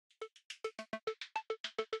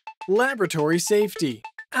Laboratory safety.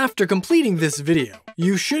 After completing this video,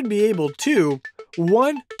 you should be able to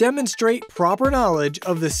 1. Demonstrate proper knowledge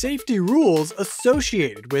of the safety rules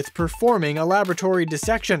associated with performing a laboratory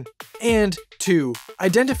dissection. And 2.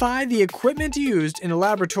 Identify the equipment used in a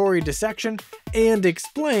laboratory dissection and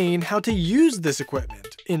explain how to use this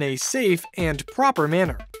equipment in a safe and proper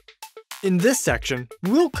manner. In this section,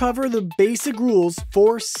 we'll cover the basic rules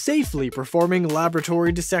for safely performing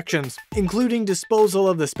laboratory dissections, including disposal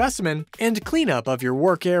of the specimen and cleanup of your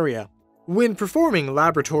work area. When performing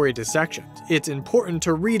laboratory dissections, it's important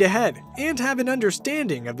to read ahead and have an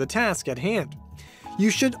understanding of the task at hand.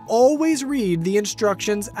 You should always read the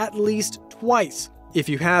instructions at least twice. If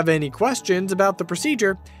you have any questions about the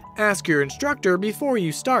procedure, ask your instructor before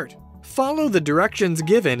you start. Follow the directions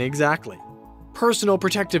given exactly. Personal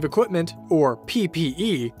protective equipment, or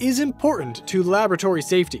PPE, is important to laboratory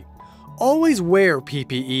safety. Always wear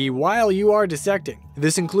PPE while you are dissecting.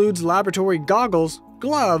 This includes laboratory goggles,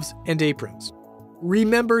 gloves, and aprons.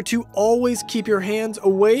 Remember to always keep your hands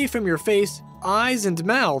away from your face, eyes, and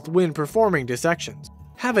mouth when performing dissections.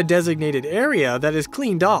 Have a designated area that is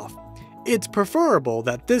cleaned off. It's preferable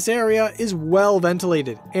that this area is well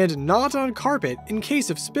ventilated and not on carpet in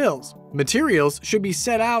case of spills. Materials should be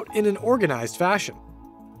set out in an organized fashion.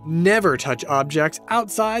 Never touch objects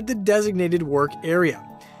outside the designated work area.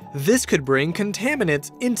 This could bring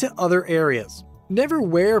contaminants into other areas. Never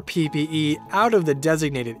wear PPE out of the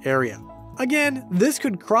designated area. Again, this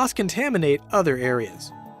could cross-contaminate other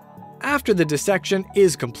areas. After the dissection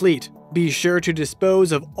is complete, be sure to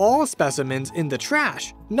dispose of all specimens in the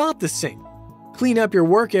trash, not the sink. Clean up your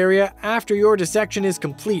work area after your dissection is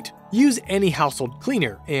complete. Use any household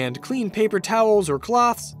cleaner and clean paper towels or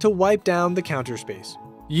cloths to wipe down the counter space.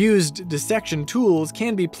 Used dissection tools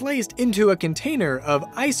can be placed into a container of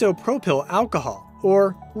isopropyl alcohol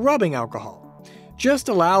or rubbing alcohol. Just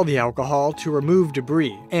allow the alcohol to remove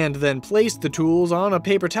debris and then place the tools on a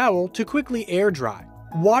paper towel to quickly air dry.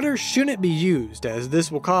 Water shouldn't be used as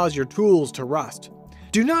this will cause your tools to rust.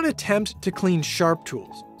 Do not attempt to clean sharp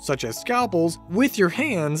tools, such as scalpels, with your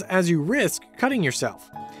hands as you risk cutting yourself.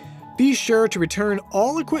 Be sure to return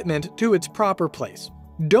all equipment to its proper place.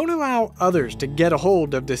 Don't allow others to get a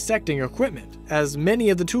hold of dissecting equipment, as many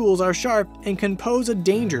of the tools are sharp and can pose a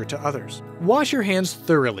danger to others. Wash your hands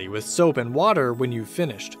thoroughly with soap and water when you've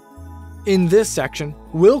finished. In this section,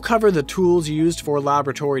 we'll cover the tools used for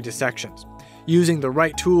laboratory dissections. Using the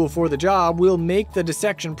right tool for the job will make the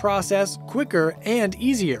dissection process quicker and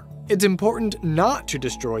easier. It's important not to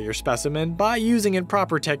destroy your specimen by using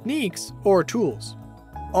improper techniques or tools.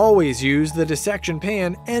 Always use the dissection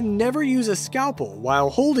pan and never use a scalpel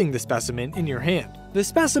while holding the specimen in your hand. The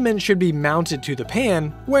specimen should be mounted to the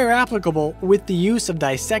pan, where applicable, with the use of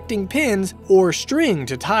dissecting pins or string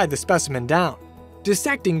to tie the specimen down.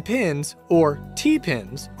 Dissecting pins, or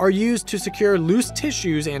T-pins, are used to secure loose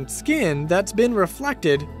tissues and skin that's been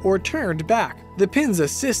reflected or turned back. The pins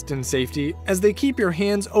assist in safety as they keep your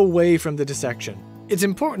hands away from the dissection. It's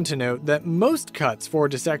important to note that most cuts for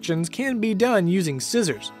dissections can be done using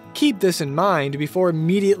scissors. Keep this in mind before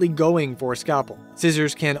immediately going for a scalpel.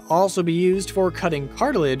 Scissors can also be used for cutting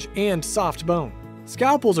cartilage and soft bone.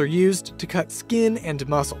 Scalpels are used to cut skin and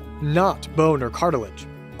muscle, not bone or cartilage.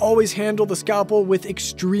 Always handle the scalpel with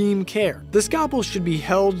extreme care. The scalpel should be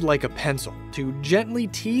held like a pencil to gently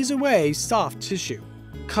tease away soft tissue.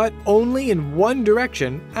 Cut only in one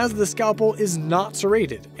direction, as the scalpel is not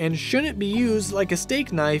serrated and shouldn't be used like a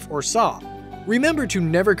steak knife or saw. Remember to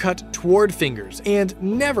never cut toward fingers and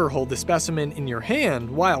never hold the specimen in your hand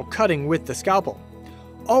while cutting with the scalpel.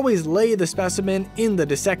 Always lay the specimen in the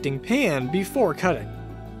dissecting pan before cutting.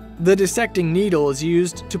 The dissecting needle is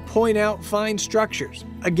used to point out fine structures.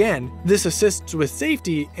 Again, this assists with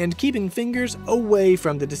safety and keeping fingers away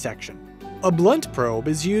from the dissection. A blunt probe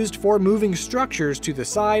is used for moving structures to the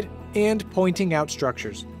side and pointing out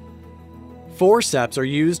structures. Forceps are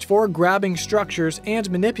used for grabbing structures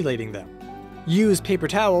and manipulating them. Use paper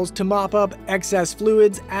towels to mop up excess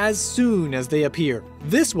fluids as soon as they appear.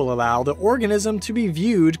 This will allow the organism to be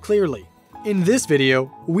viewed clearly. In this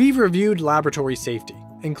video, we've reviewed laboratory safety,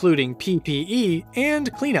 including PPE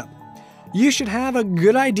and cleanup. You should have a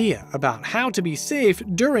good idea about how to be safe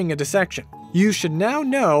during a dissection. You should now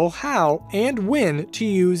know how and when to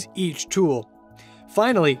use each tool.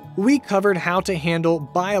 Finally, we covered how to handle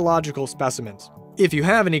biological specimens. If you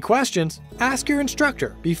have any questions, ask your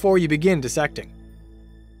instructor before you begin dissecting.